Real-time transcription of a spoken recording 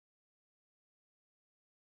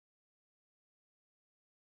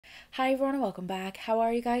Hi everyone and welcome back. How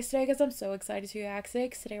are you guys today? Because I'm so excited to react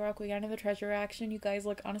 6. Today we're going into the treasure reaction. You guys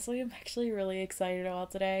look, honestly, I'm actually really excited about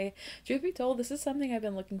today. Truth be told, this is something I've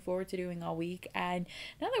been looking forward to doing all week, and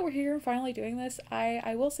now that we're here and finally doing this,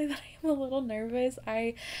 I will say that I am a little nervous.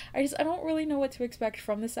 I don't really know what to expect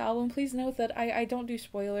from this album. Please note that I don't do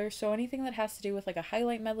spoilers, so anything that has to do with like a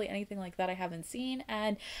highlight medley, anything like that I haven't seen,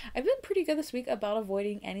 and I've been pretty good this week about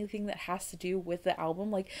avoiding anything that has to do with the album,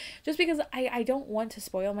 like just because I don't want to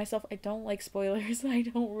spoil myself. I don't like spoilers. I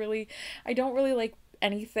don't really like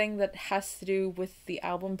anything that has to do with the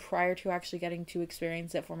album prior to actually getting to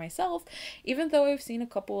experience it for myself. Even though I've seen a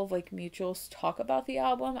couple of like mutuals talk about the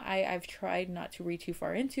album, I've tried not to read too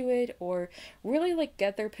far into it or really like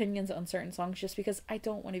get their opinions on certain songs just because I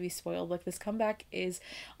don't want to be spoiled. Like, this comeback is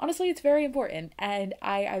honestly, it's very important, and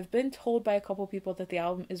I've been told by a couple people that the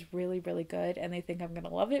album is really good and they think I'm gonna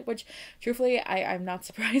love it, which truthfully I'm not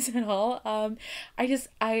surprised at all. I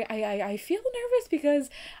feel nervous because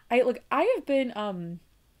I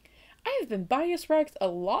have been bias wrecked a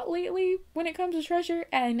lot lately when it comes to Treasure,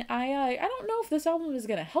 and I don't know if this album is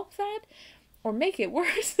gonna help that or make it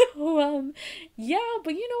worse. So yeah,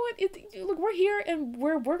 but you know what? Look, we're here and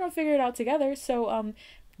we're gonna figure it out together. So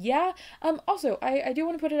yeah. Also, I do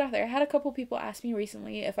want to put it out there. I had a couple people ask me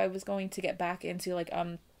recently if I was going to get back into like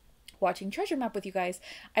watching Treasure Map with you guys.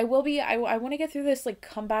 I will be. I want to get through this like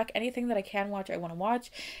comeback. Anything that I can watch, I want to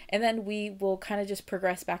watch, and then we will kind of just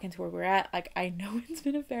progress back into where we're at. Like, I know it's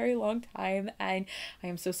been a very long time, and I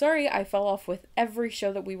am so sorry. I fell off with every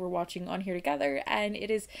show that we were watching on here together, and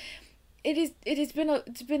it's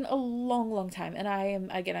been a long time, and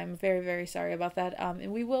I'm very sorry about that.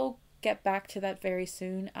 And we will get back to that very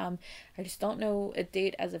soon. I just don't know a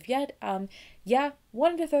date as of yet. Yeah,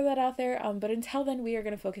 wanted to throw that out there. But until then, we are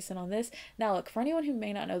going to focus in on this. Now, look, for anyone who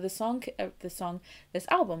may not know, this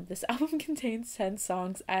album contains 10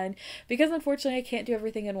 songs, and because unfortunately I can't do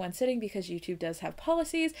everything in one sitting because YouTube does have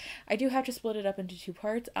policies, I do have to split it up into two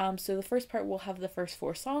parts. So the first part will have the first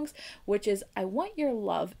 4 songs, which is I Want Your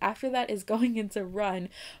Love. After that is going into Run.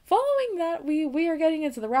 Following that, we are getting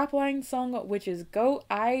into the rap line song, which is Go.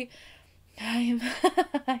 I am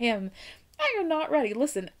I am not ready.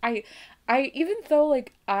 Listen, I even though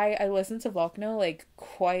like I listen to Volcano like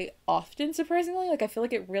quite often, surprisingly, like I feel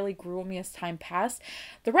like it really grew on me as time passed.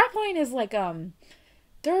 The rap line is like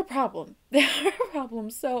they're a problem. They're a problem.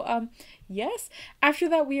 So yes. After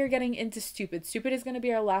that, we are getting into Stupid. Stupid is gonna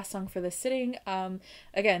be our last song for this sitting.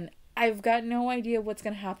 Again, I've got no idea what's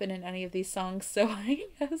gonna happen in any of these songs, so I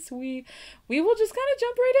guess we will just kind of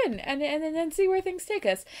jump right in and then see where things take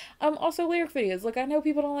us. Also lyric videos. Look, I know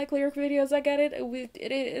people don't like lyric videos. I get it.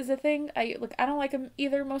 It is a thing. I don't like them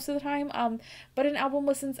either most of the time. But in album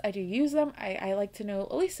listens, I do use them. I like to know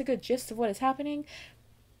at least a good gist of what is happening.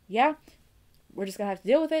 Yeah, we're just gonna have to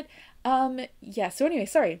deal with it. Yeah. So anyway,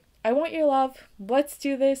 sorry. I Want Your Love. Let's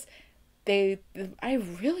do this. I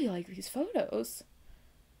really like these photos.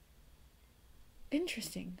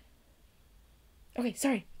 Interesting. Okay,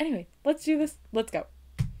 sorry. Anyway, let's do this. Let's go.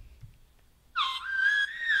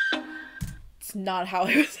 It's not how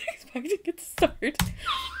I was expecting it to start.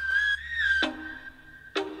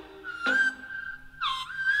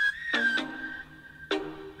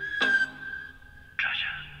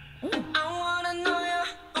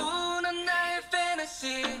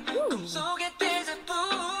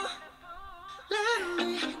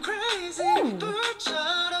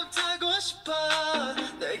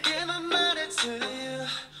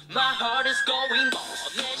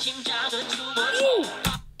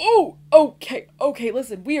 Oh, okay,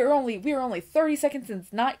 listen, we are only 30 seconds in,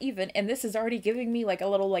 it's not even, and this is already giving me like a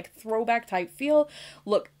little like throwback type feel.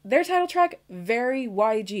 Look, their title track, very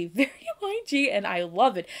YG, and I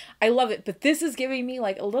love it, but this is giving me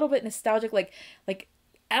like a little bit nostalgic, like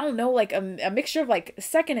I don't know, like a mixture of like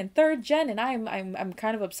 2nd and 3rd gen, and I'm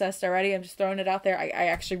kind of obsessed already. I'm just throwing it out there. I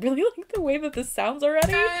actually really like the way that this sounds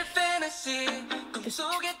already. Love that.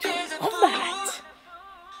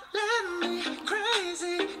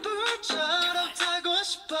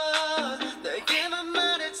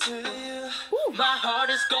 My heart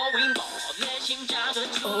is going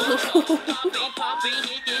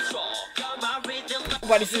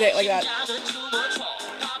Why does he say it like that?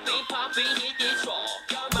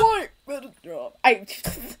 What? I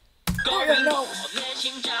don't know.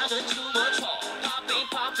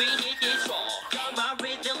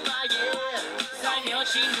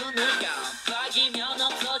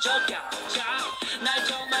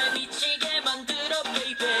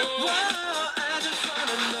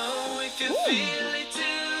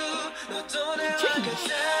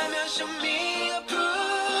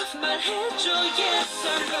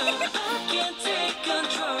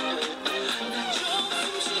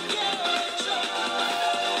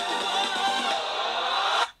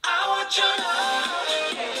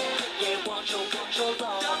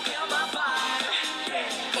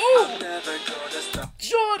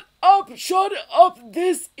 Shut up,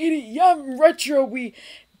 this EDM retro-y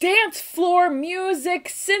dance floor music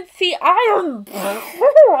synthy. I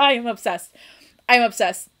am obsessed. I'm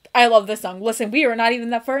obsessed. I love this song. Listen, we are not even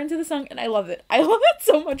that far into the song, and I love it. I love it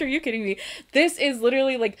so much. Are you kidding me? This is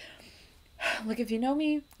literally like if you know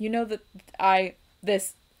me, you know that I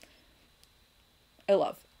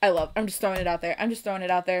love. I'm just throwing it out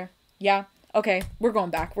there. Yeah. Okay. We're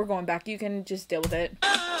going back. You can just deal with it.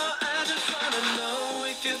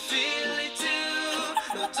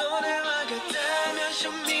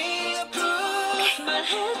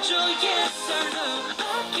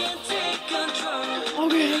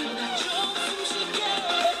 Okay.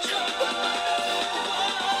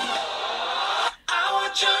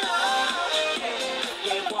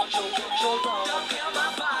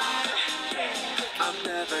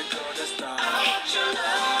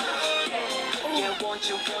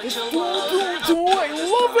 I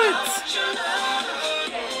love it.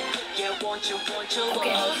 Okay.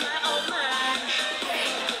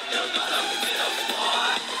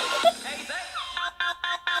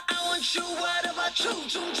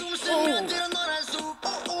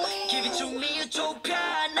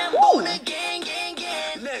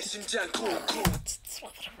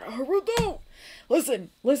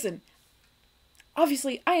 Listen.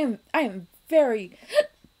 Obviously, I am very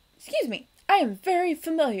I am very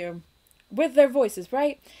familiar with their voices,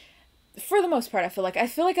 right? For the most part, I feel like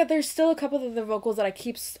there's still a couple of the vocals that I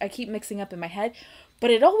keep mixing up in my head,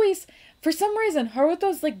 but it always, for some reason,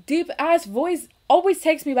 Haruto's like deep ass voice always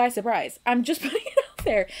takes me by surprise. I'm just putting it out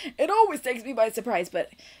there. It always takes me by surprise. But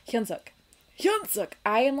Hyunsuk,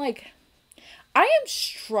 I am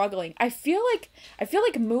struggling. I feel like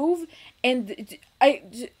Move and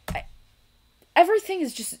everything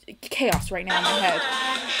is just chaos right now in my head.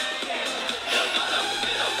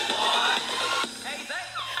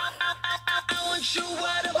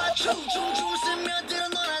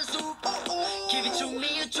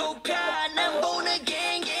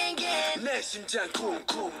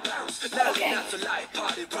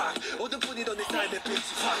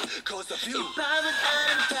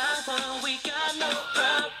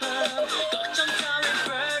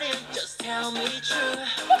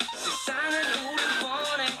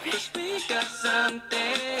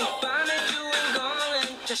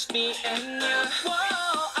 Just me and you. Whoa,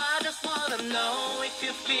 I just wanna know if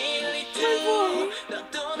you feel it too.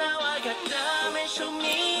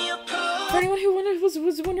 For anyone who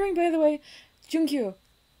was wondering, by the way, Junkyu,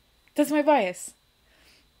 that's my bias.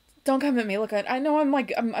 Don't come at me. Look, I know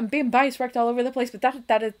I'm being bias wrecked all over the place, but that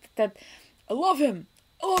I love him.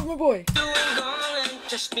 I love my boy.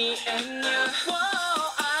 Just me and you. Whoa,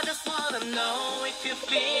 I just wanna know if you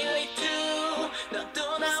feel it too.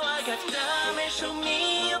 너도 나와 같다면 show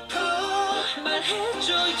me your proof.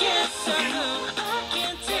 말해줘 yes or no. I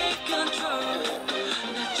can't take control.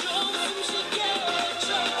 나 좀 숨쉬게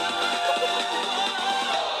해줘.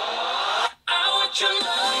 I want your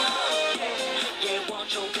love. Yeah,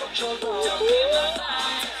 want your love. Don't be my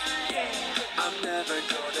life. I'm never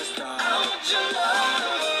gonna stop. I want your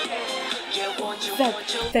love.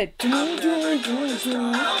 That doom.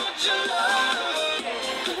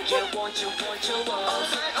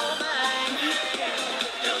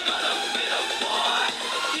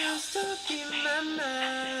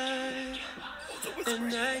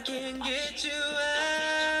 And I can't get you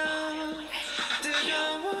out.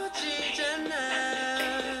 뜨거워지잖아.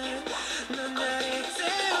 넌 나를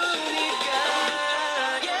태우니까.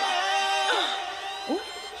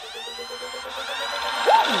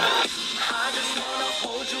 I just wanna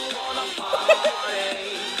hold you on a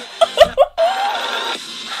party.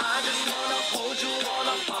 I just wanna hold you on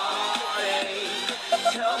a party.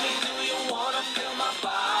 Tell me, do you wanna feel my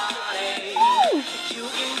body? You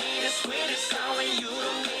give me the sweetest sound when you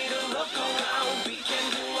don't need to look around. We can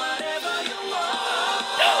do whatever you want.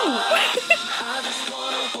 I just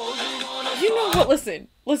wanna hold you on a party. You know what? Listen.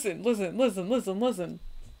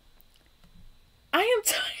 I am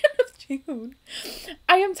tired of Jihoon.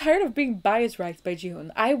 I am tired of being bias racked by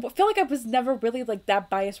Jihoon. I feel like I was never really like that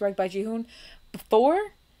bias racked by Jihoon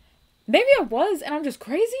before. Maybe I was, and I'm just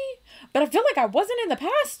crazy. But I feel like I wasn't in the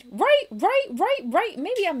past. Right.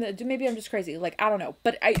 Maybe I'm just crazy. Like, I don't know.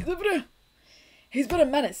 But he's been a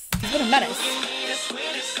menace. I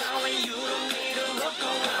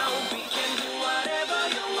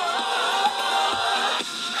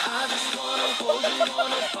just wanna hold you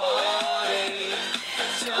on a party.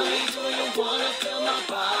 Tell me, do you wanna feel my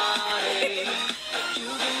body? You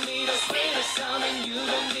give me the sweetest sound and you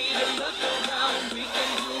don't need to look around. We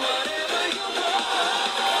can do whatever you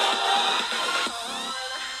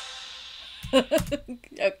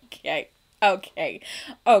want.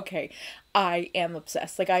 Okay. I am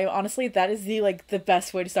obsessed. Like, I honestly, that is the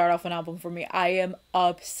best way to start off an album for me. I am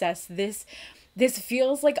obsessed. This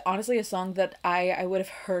feels like, honestly, a song that I would have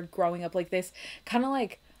heard growing up. Like, this kind of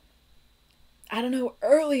like, I don't know,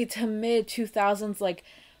 early to mid 2000s, like,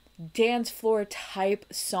 dance floor type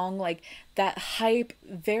song, like that hype,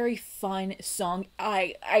 very fun song.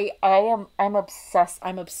 I'm obsessed.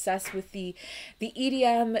 I'm obsessed with the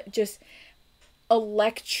EDM, just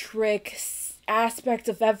electric aspect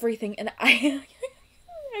of everything. And are you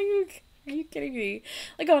kidding me?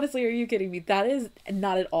 Like, honestly, are you kidding me? That is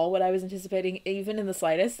not at all what I was anticipating, even in the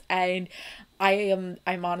slightest. And I'm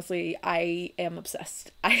honestly, I am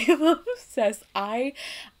obsessed. I am obsessed. I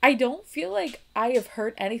don't feel like I have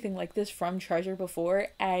heard anything like this from Treasure before.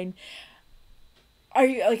 And are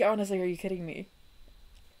you, like, honestly, are you kidding me?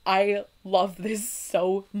 I love this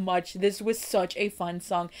so much. This was such a fun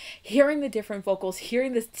song. Hearing the different vocals,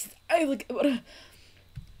 hearing this, I like,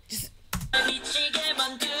 just. Are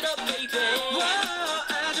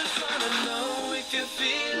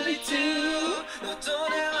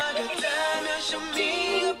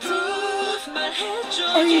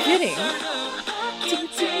you kidding?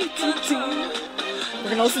 We're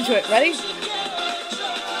gonna listen to it. Ready?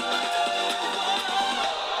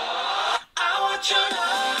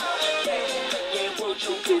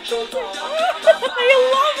 I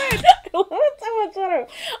love it. I love it so much better.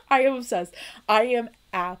 I am obsessed. I am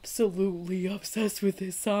absolutely obsessed with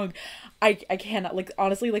this song. I cannot, like,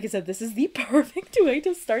 honestly, like I said, this is the perfect way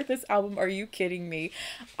to start this album. Are you kidding me?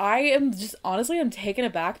 I am just, honestly, I'm taken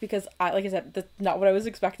aback because like I said, that's not what I was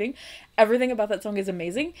expecting. Everything about that song is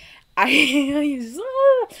amazing.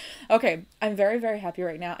 Okay, I'm very, very happy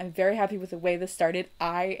right now. I'm very happy with the way this started.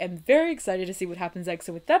 I am very excited to see what happens next.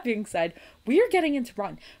 So with that being said, we are getting into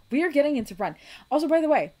Run. Also, by the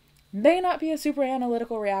way, may not be a super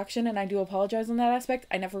analytical reaction, and I do apologize on that aspect.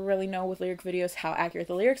 I never really know with lyric videos how accurate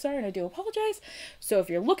the lyrics are, and I do apologize. So if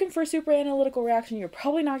you're looking for a super analytical reaction, you're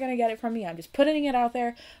probably not going to get it from me. I'm just putting it out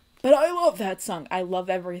there. But I love that song. I love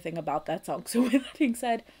everything about that song. So with that being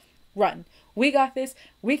said, Run. We got this.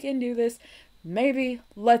 We can do this. Maybe.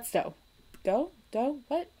 Let's go. Go?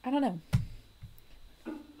 What? I don't know.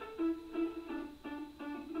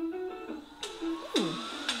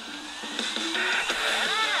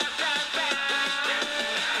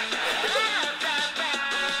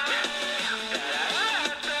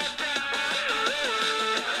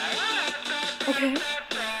 Okay.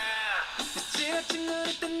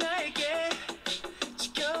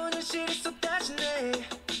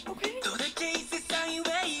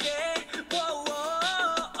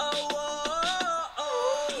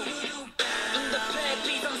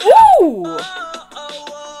 Ooh!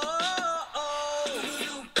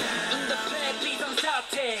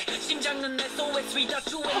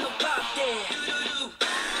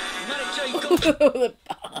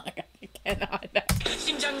 I cannot.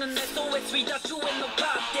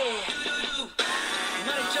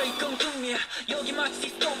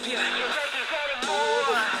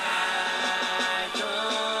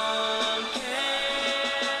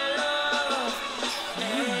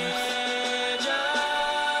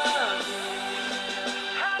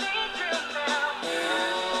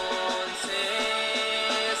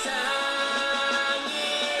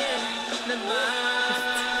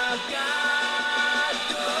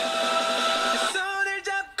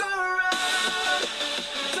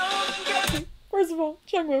 First of all,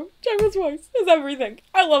 Jungwoo's voice is everything.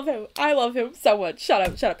 I love him so much.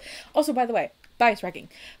 Shut up. Also, by the way, bias wrecking.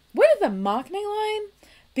 When did the Maknae line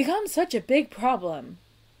become such a big problem?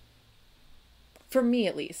 For me,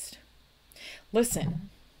 at least. Listen,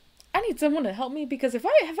 I need someone to help me, because have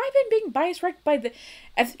I been being bias wrecked by the...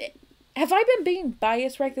 Have I been being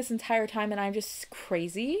bias wrecked this entire time and I'm just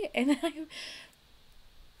crazy? And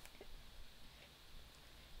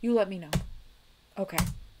you let me know. Okay.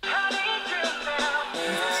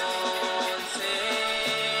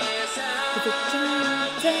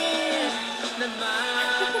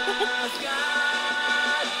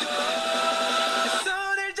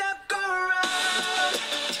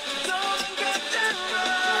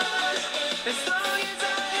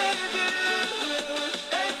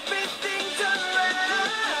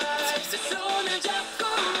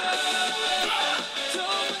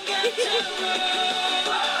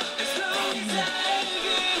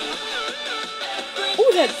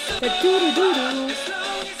 Ooh, that doo-doo-doo-doo.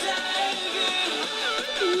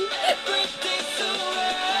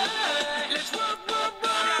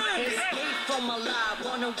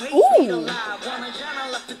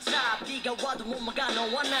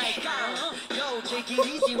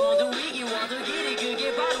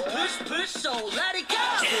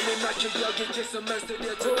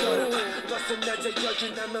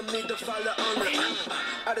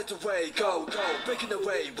 Out of the way, go, go, breaking the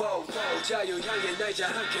way, whoa, whoa. 자유 향해 날 이제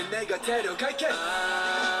함께 내가 데려갈게.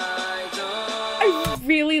 I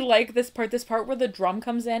really like this part where the drum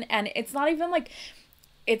comes in, and it's not even like,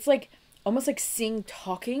 it's like almost like sing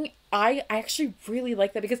talking. I actually really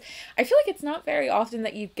like that, because I feel like it's not very often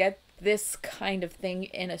that you get this kind of thing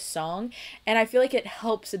in a song, and I feel like it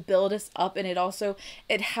helps build us up, and it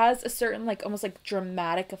has a certain like almost like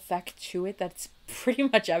dramatic effect to it that's pretty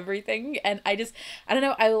much everything. And I don't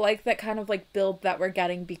know, I like that kind of like build that we're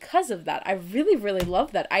getting because of that. I really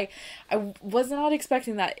love that. I was not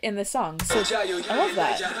expecting that in the song, so I love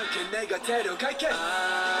that.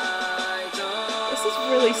 This is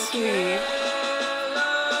really sweet.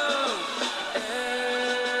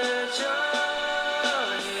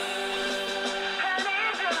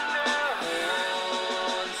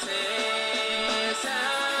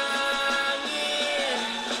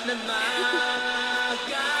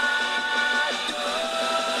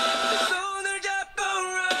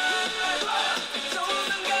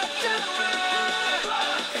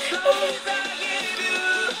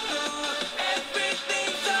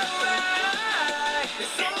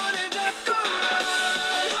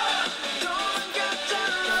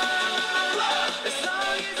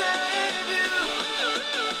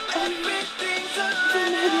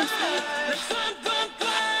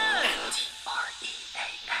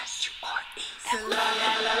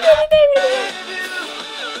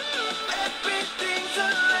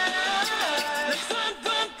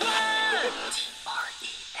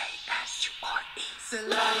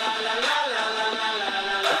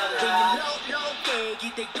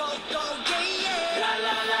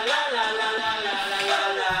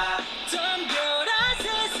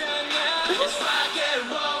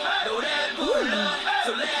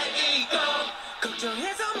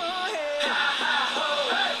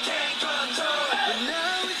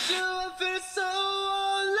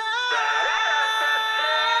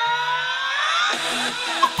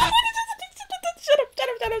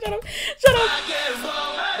 Shut up.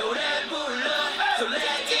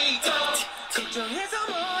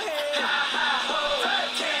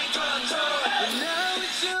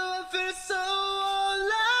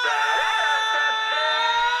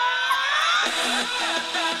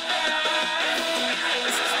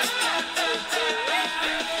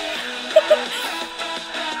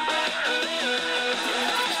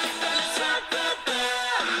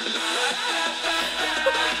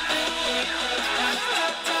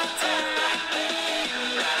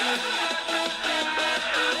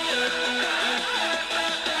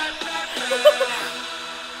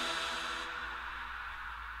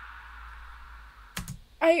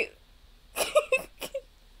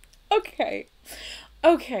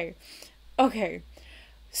 Okay.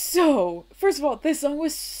 So, first of all, this song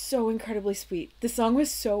was so incredibly sweet. The song was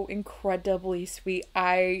so incredibly sweet.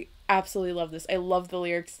 I absolutely love this. I love the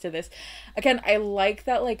lyrics to this. Again, I like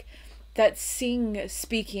that, like, that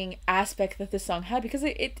speaking aspect that the song had, because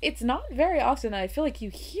it's not very often that I feel like you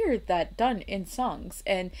hear that done in songs,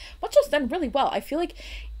 and much less done really well. I feel like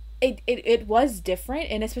it was different,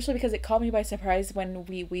 and especially because it caught me by surprise when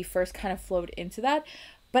we first kind of flowed into that.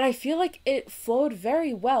 But I feel like it flowed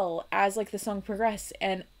very well as like the song progressed,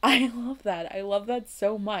 and I love that. I love that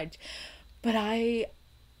so much. But I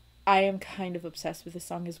am kind of obsessed with this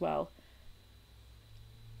song as well.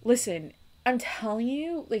 Listen, I'm telling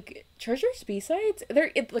you, like, Treasure's B-sides, their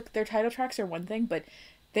title tracks are one thing, but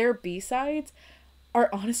their B-sides are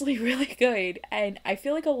honestly really good. And I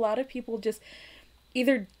feel like a lot of people just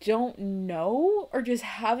either don't know or just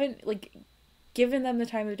haven't, like, given them the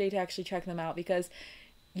time of day to actually check them out, because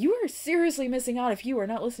you are seriously missing out if you are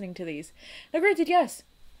not listening to these. Now, granted, yes,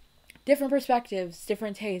 different perspectives,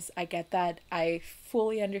 different tastes. I get that. I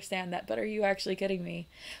fully understand that. But are you actually kidding me?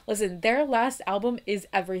 Listen, their last album is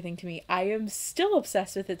everything to me. I am still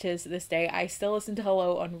obsessed with it to this day. I still listen to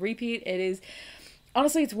Hello on repeat. It is,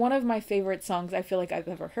 honestly, it's one of my favorite songs I feel like I've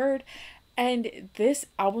ever heard. And this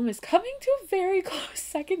album is coming to a very close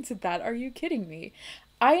second to that. Are you kidding me?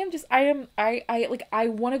 I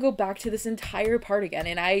want to go back to this entire part again,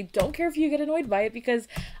 and I don't care if you get annoyed by it, because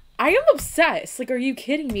I am obsessed. Like, are you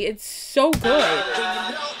kidding me? It's so good.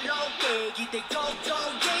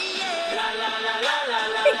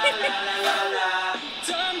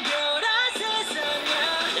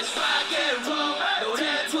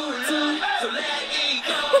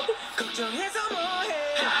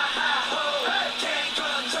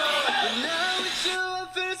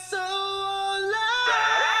 So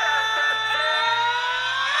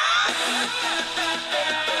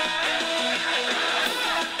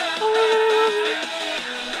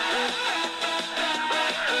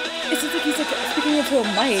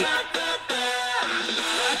still might.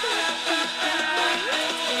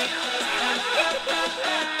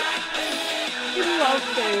 I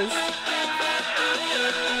love this.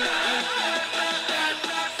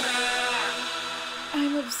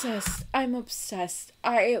 I'm obsessed. I'm obsessed.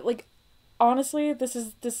 I like honestly, this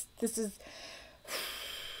is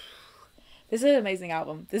an amazing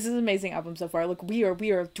album. This is an amazing album so far. Like we are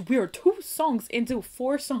 2 songs into a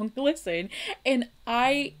 4-song listen, and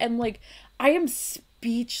I am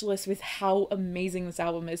speechless with how amazing this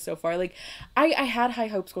album is so far. Like I had high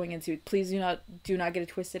hopes going into it. Please do not get it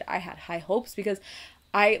twisted. I had high hopes because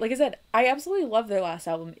like I said, I absolutely love their last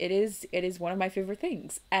album. It is one of my favorite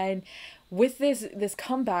things. And with this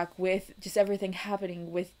comeback, with just everything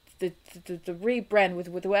happening, with the rebrand, with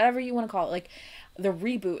whatever you want to call it, like the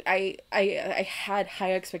reboot, I had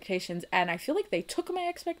high expectations, and I feel like they took my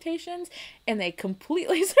expectations and they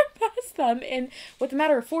completely surpassed them in with a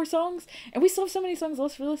matter of 4 songs. And we still have so many songs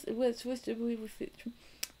left for this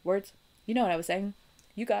words. You know what I was saying.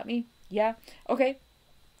 You got me. Yeah. Okay.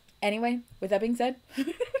 Anyway, with that being said,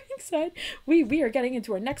 we are getting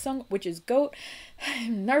into our next song, which is Goat. I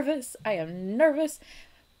am nervous,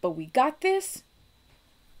 but we got this.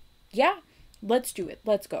 Yeah, let's do it.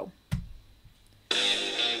 Let's go.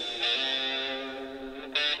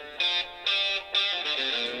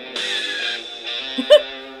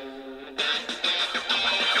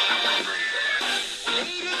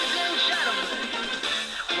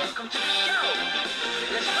 Welcome to the show.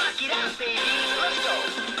 Let's rock it out, baby. Let's go.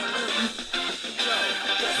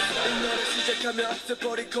 시작하면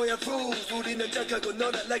버릴 거야 boom. 우리는 약하고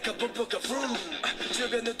너는 like a bumper vroom.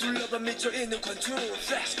 주변을 둘러봐 미쳐 있는 관중.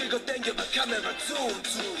 Flash 긁어 당겨봐 카메라 zoom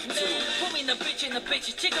zoom zoom. 봄이나 빛이나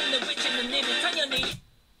빛이 지금 내 위치는 이미 당연히.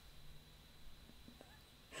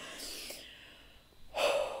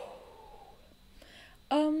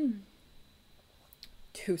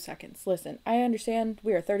 2 seconds. Listen, I understand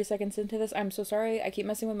we are 30 seconds into this. I'm so sorry. I keep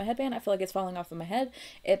messing with my headband. I feel like it's falling off of my head.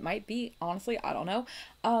 It might be, honestly, I don't know.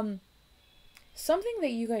 Something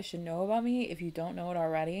that you guys should know about me, if you don't know it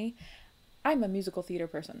already, I'm a musical theater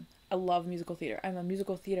person. I love musical theater. I'm a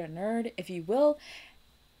musical theater nerd, if you will.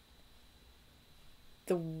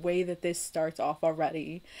 The way that this starts off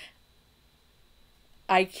already,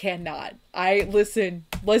 I cannot. Listen.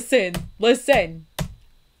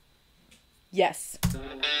 Yes. This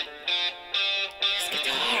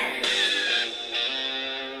guitar.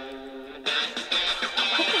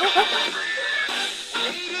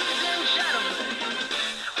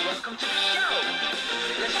 Welcome to the show.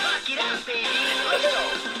 Let's rock it out, baby. Let's go.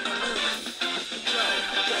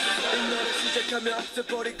 시작하면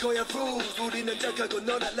버릴 거야 boom. 우리는 약하고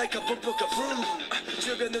너는 like a bumper vroom.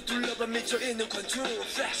 주변을 둘러봐 미쳐 있는 관중.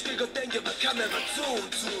 Flash 긁어 당겨봐 카메라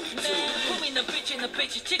zoom zoom zoom. 봄이나 빛이나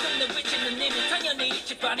빛이 지금 내 위치는 이미 당연히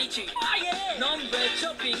있지 빠르지. 넌왜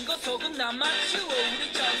저 빈 곳 속은 나만 치워.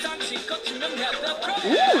 우리 저상식 거치는 해변 프로.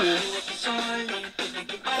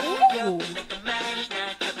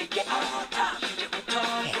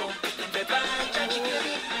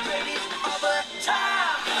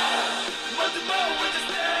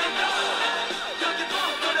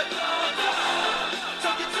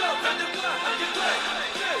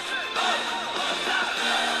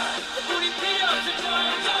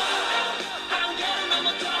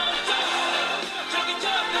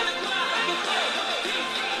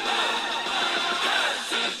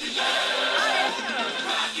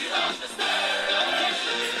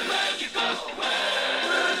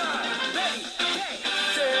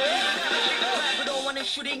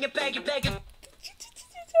 Shooting it back.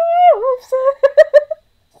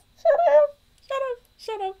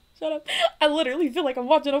 Shut up. I literally feel like I'm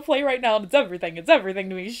watching a play right now, and it's everything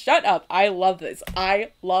to me. Shut up. I love this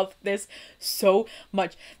so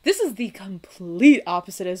much. This is the complete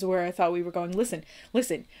opposite as where I thought we were going. Listen,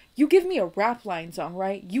 you give me a rap line song,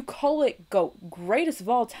 right? You call it GOAT, greatest of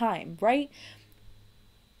all time, right?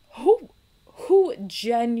 Who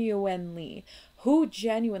genuinely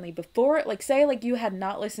before, like, say, like, you had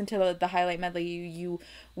not listened to the highlight medley, you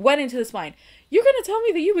went into this blind, you're gonna tell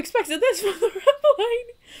me that you expected this from the rap line?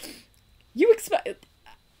 You expect...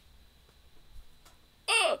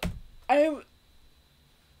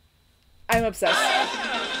 I'm obsessed.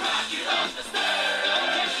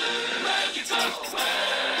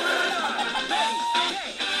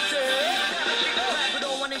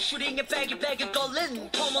 Shooting it back 걸린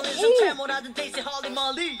포멀리즘 잘못하던 데이지 홀리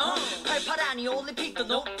멀리 파란이 올림픽도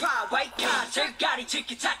높아 White car 절가리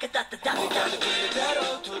치키차카 따따따 내 가는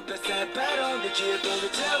그대로 두배 세 배로 내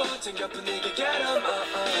기회도 채워 챙겨 분위기 get up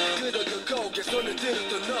끄덕여 고개 손을 들어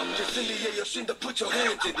또 넘겨 승리의 여신 더 put your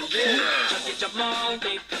hands in the air 저기 저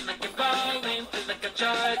멀리 feel like a rolling feel like a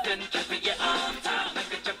Jordan keep it on top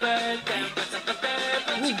like a birthday what's up a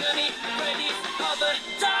baby 지금이 ready all the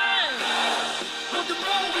time 모두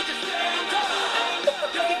모두 just stand up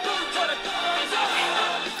여기 불터라 터져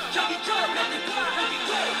저기 저 너희 바람이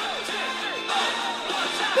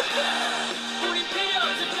우리 필요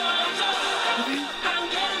없어 터져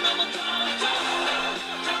한계를 넘어 터져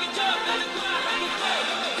저기 저 너희 바람이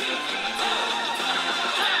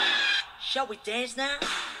Shall we dance now?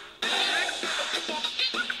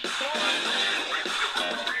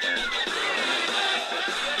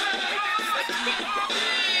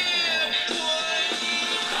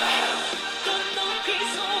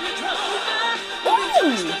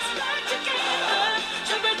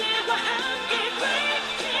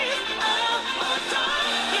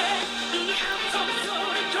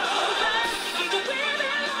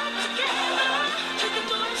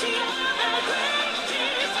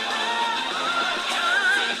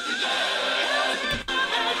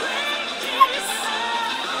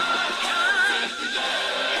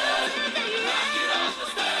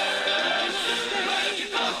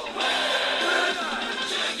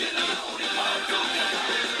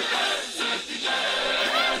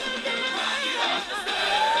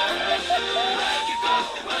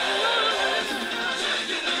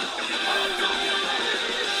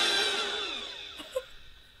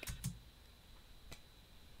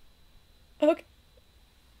 Okay.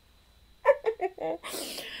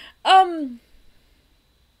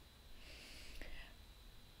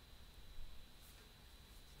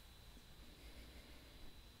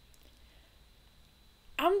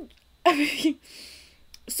 I'm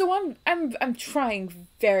so I'm trying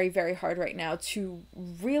very, very hard right now to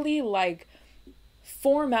really like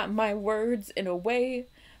format my words in a way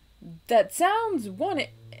that sounds one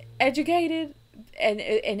educated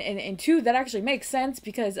and two that actually makes sense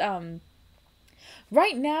because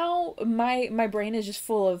right now my brain is just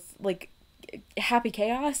full of like happy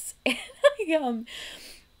chaos and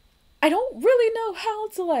I don't really know how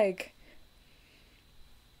to like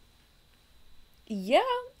yeah.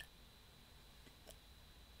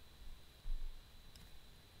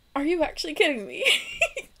 Are you actually kidding me?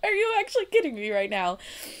 Are you actually kidding me right now?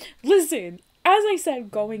 Listen, as I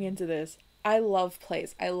said going into this, I love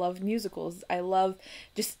plays. I love musicals. I love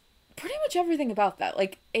just pretty much everything about that.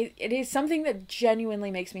 Like, it is something that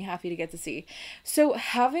genuinely makes me happy to get to see. So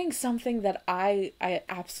having something that I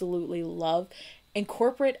absolutely love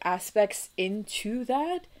incorporate aspects into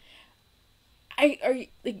that, are you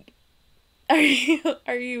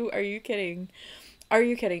kidding? Are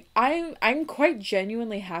you kidding? I'm quite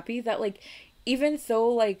genuinely happy that like even though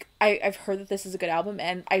like I've heard that this is a good album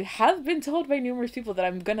and I have been told by numerous people that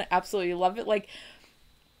I'm gonna absolutely love it, like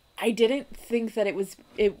I didn't think that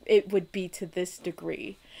it would be to this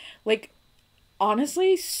degree. Like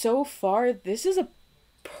honestly, so far this is a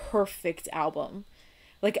perfect album.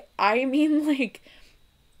 Like I mean like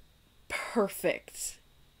perfect.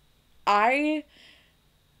 I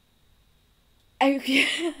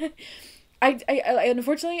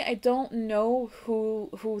unfortunately I don't know who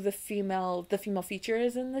the female feature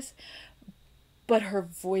is in this, but her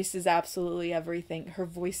voice is absolutely everything. Her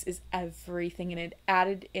voice is everything, and it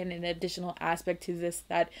added in an additional aspect to this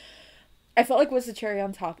that I felt like was the cherry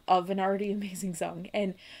on top of an already amazing song.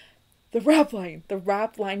 And the rap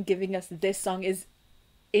line giving us this song is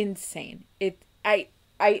insane. I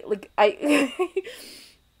I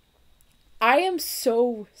am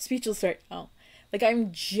so speechless right now. Like,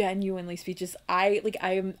 I'm genuinely speechless.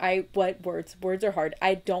 What words? Words are hard.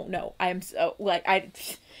 I don't know. I am so, like,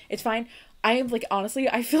 it's fine. I am, like, honestly,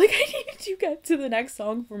 I feel like I need to get to the next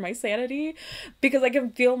song for my sanity, because I can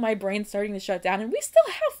feel my brain starting to shut down, and we still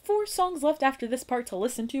have 4 songs left after this part to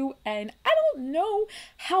listen to, and I don't know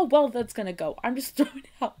how well that's gonna go. I'm just throwing it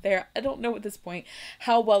out there. I don't know at this point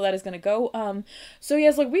how well that is gonna go. So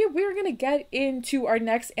yes, like, we're gonna get into our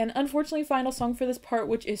next and unfortunately final song for this part,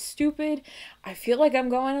 which is Stupid. I feel like I'm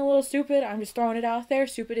going a little stupid. I'm just throwing it out there.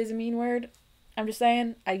 Stupid is a mean word. I'm just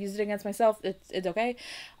saying. I used it against myself. It's okay.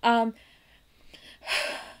 I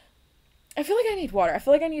feel like I need water. I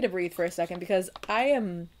feel like I need to breathe for a second because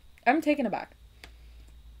I'm taken aback.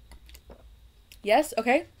 Yes,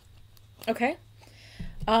 okay. Okay.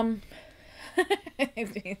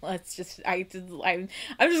 Let's just I'm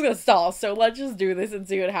just gonna stall, so let's just do this and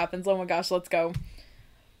see what happens. Oh my gosh, let's go.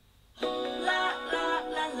 La la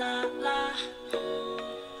la la la.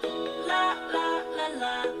 La la la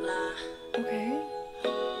la la.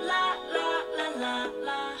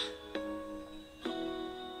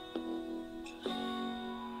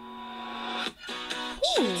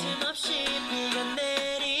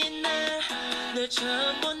 오늘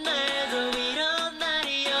처음 본 날도 이런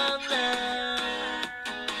날이었나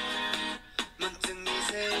문득 네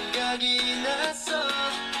생각이 났어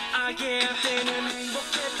아예 때는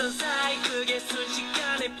행복했던 사이 그게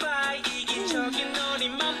순식간에 빠이 이기적인 너네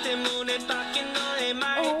맘 때문에 바뀐 너의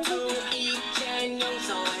말투 이젠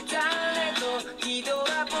용서해달래도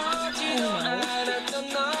뒤돌아보지도 않았던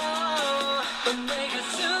넌 내가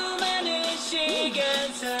수많은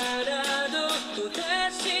시간 살아도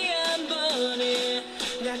또다시 한 번에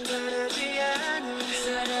나타나지 않은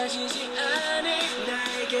사라지지 않을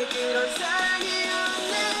나에게 그런 사랑이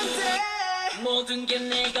없는데 모든 게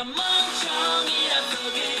내가 멍청이라서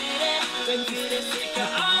그래 왜 그랬을까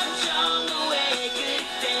엄청 후회해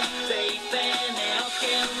그때 baby 내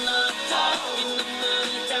어깨에 넣었던 이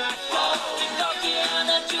눈물을 닦고 뜨겁게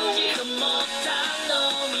안아주지도 못한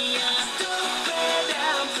놈이야 Stupid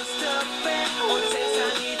I'm so stupid 온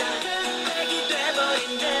세상이 다 흑백이 돼버린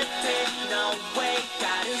듯해 No way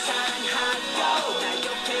다른 사랑하고 날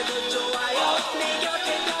욕해도 좋아요 내 곁에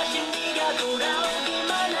다시 네가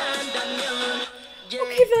돌아오기만 한다면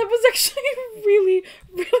Okay, that was actually really,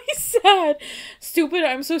 really sad. Stupid,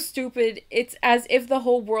 I'm so stupid. It's as if the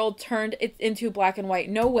whole world turned it into black and white.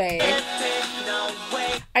 No way.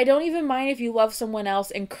 I don't even mind if you love someone else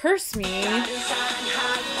and curse me.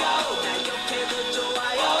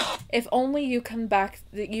 If only you come back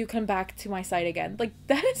to my side again. Like,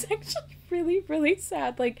 that is actually really, really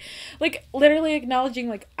sad. Like literally acknowledging,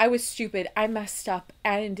 like, I was stupid, I messed up,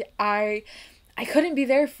 and I couldn't be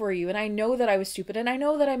there for you, and I know that I was stupid, and I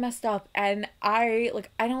know that I messed up, and I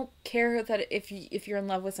don't care that if you're in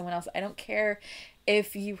love with someone else. I don't care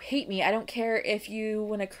if you hate me. I don't care if you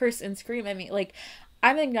want to curse and scream at me. Like,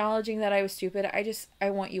 I'm acknowledging that I was stupid. I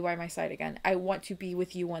want you by my side again. I want to be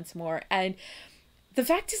with you once more. And the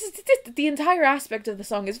fact is that the entire aspect of the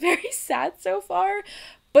song is very sad so far,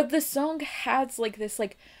 but the song has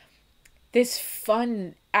this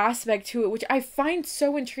fun aspect to it, which I find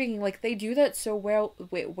so intriguing. Like, they do that so well,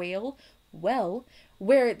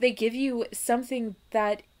 where they give you something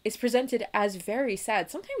that is presented as very sad,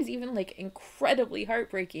 sometimes even like incredibly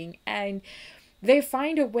heartbreaking, and they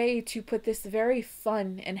find a way to put this very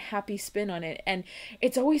fun and happy spin on it. And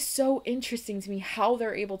it's always so interesting to me how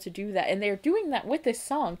they're able to do that, and they're doing that with this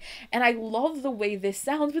song, and I love the way this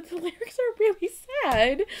sounds, but the lyrics are really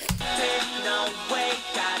sad.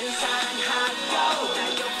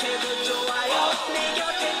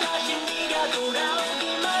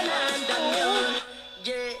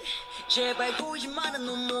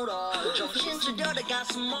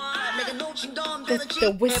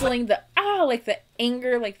 The whistling, the like the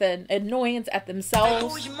anger, like the annoyance at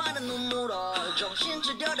themselves.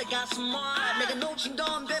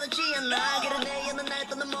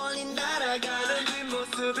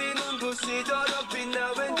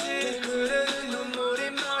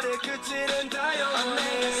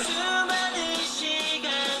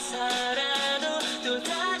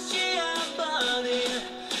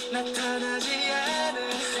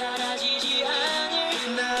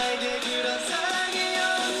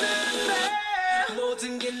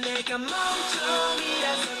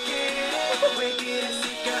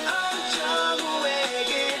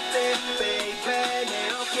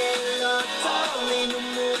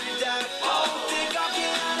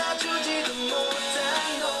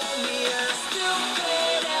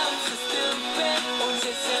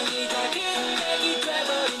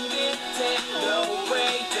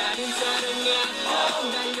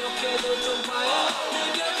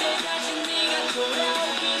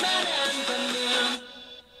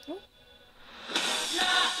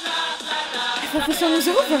 I thought the song was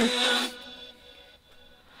over.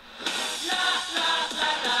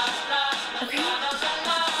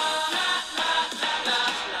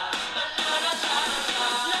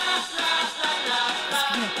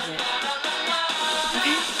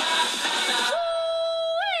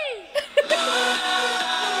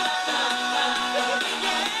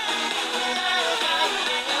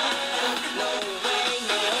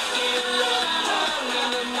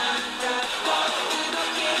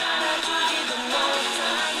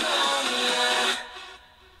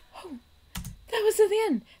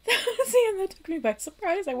 That took me by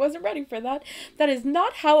surprise. I wasn't ready for that. That is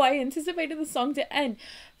not how I anticipated the song to end.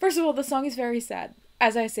 First of all, the song is very sad.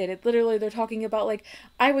 As I said, literally they're talking about, like,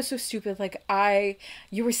 I was so stupid, like,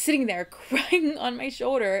 you were sitting there crying on my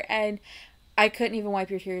shoulder, and I couldn't even wipe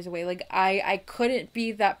your tears away. Like, I couldn't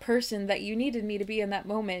be that person that you needed me to be in that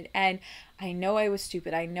moment, and I know I was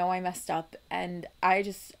stupid, I know I messed up, and I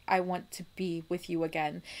want to be with you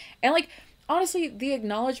again. And, like, honestly, the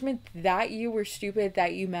acknowledgement that you were stupid,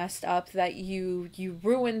 that you messed up, that you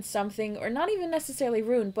ruined something, or not even necessarily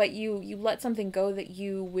ruined, but you let something go that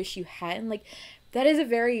you wish you hadn't, like, that is a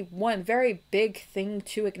very big thing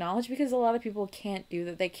to acknowledge, because a lot of people can't do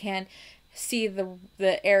that. They can't see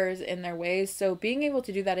the errors in their ways. So being able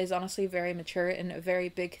to do that is honestly very mature and a very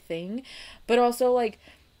big thing. But also, like,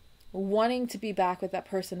 wanting to be back with that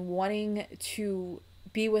person, wanting to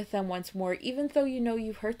be with them once more, even though you know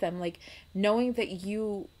you hurt them, like, knowing that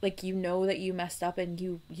you, like, you know that you messed up and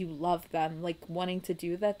you love them, like, wanting to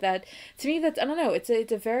do that, that to me, that's, I don't know, it's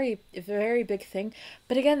a very big thing.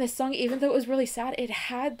 But again, this song, even though it was really sad, it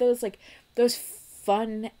had those, like, those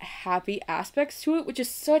fun, happy aspects to it, which is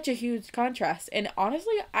such a huge contrast. And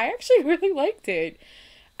honestly, I actually really liked it.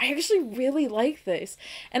 I actually really like this.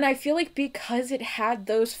 And I feel like because it had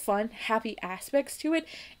those fun, happy aspects to it,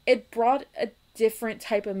 it brought a different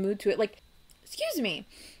type of mood to it. Like, excuse me,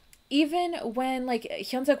 even when, like,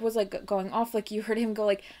 Hyunsuk was, like, going off, like, you heard him go,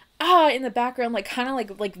 like, ah, in the background, like, kind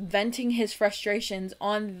of like venting his frustrations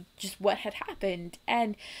on just what had happened.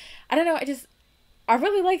 And I don't know, I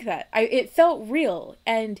really like that. It felt real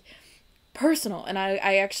and personal, and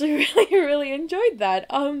I actually really enjoyed that.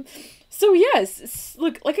 So yes,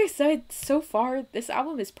 look, like I said, so far this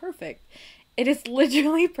album is perfect. It is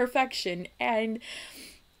literally perfection, and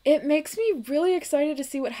it makes me really excited to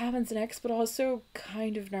see what happens next, but also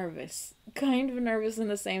kind of nervous in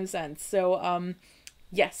the same sense. So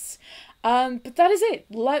yes, but that is it.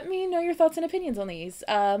 Let me know your thoughts and opinions on these,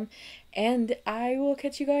 and I will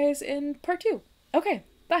catch you guys in part 2. Okay,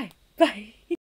 bye.